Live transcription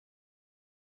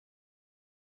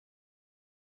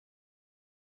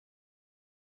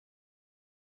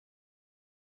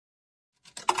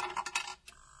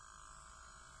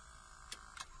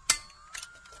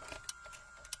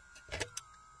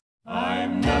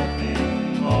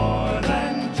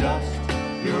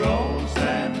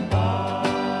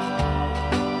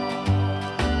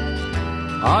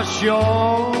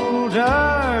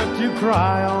shoulder to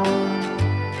cry on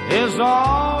is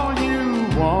all you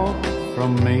want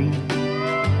from me.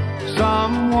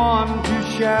 Someone to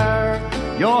share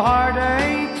your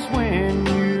heartaches when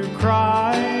you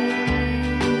cry.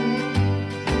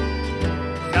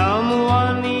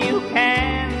 Someone you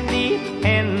can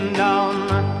depend on,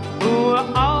 who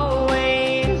will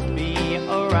always be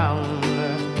around.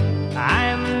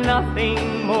 I'm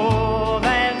nothing more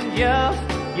than just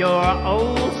your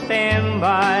old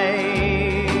standby.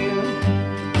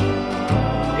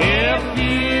 If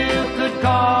you could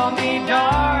call me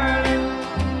darling,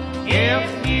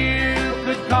 if you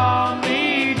could call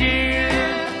me dear,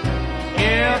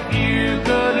 if you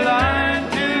could learn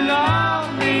to love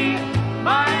me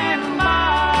by and by,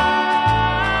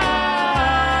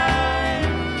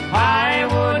 I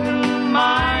wouldn't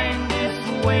mind this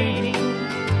waiting,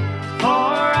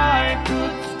 for I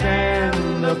could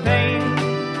stand the pain.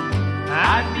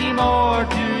 I'd be more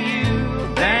to you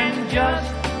than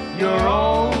just your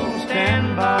old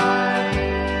standby.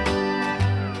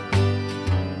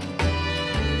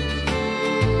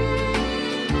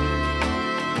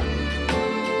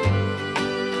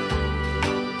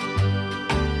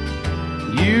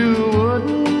 You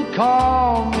wouldn't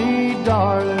call me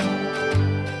darling,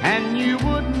 and you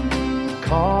wouldn't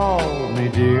call me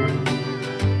dear.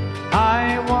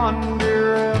 I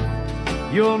wonder if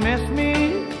you'll miss me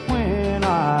when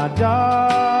I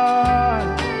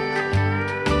die.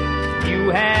 You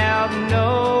have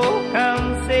no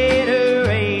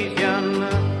consideration,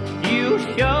 you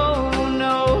show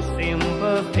no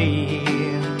sympathy.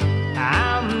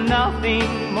 I'm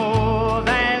nothing more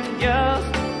than just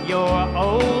your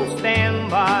old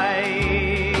standby.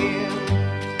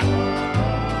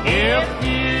 If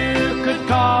you could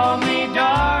call me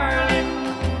darling,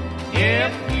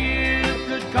 if you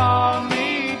could call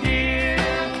me dear,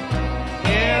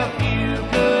 if you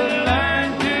could learn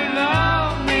to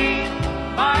love me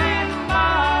by and by,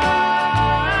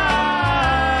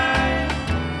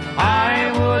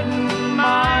 I wouldn't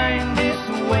mind this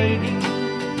waiting,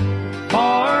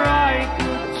 for I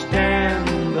could stand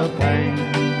the pain.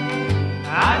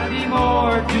 I'd be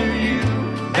more to you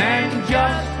than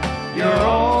just your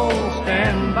old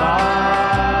standby.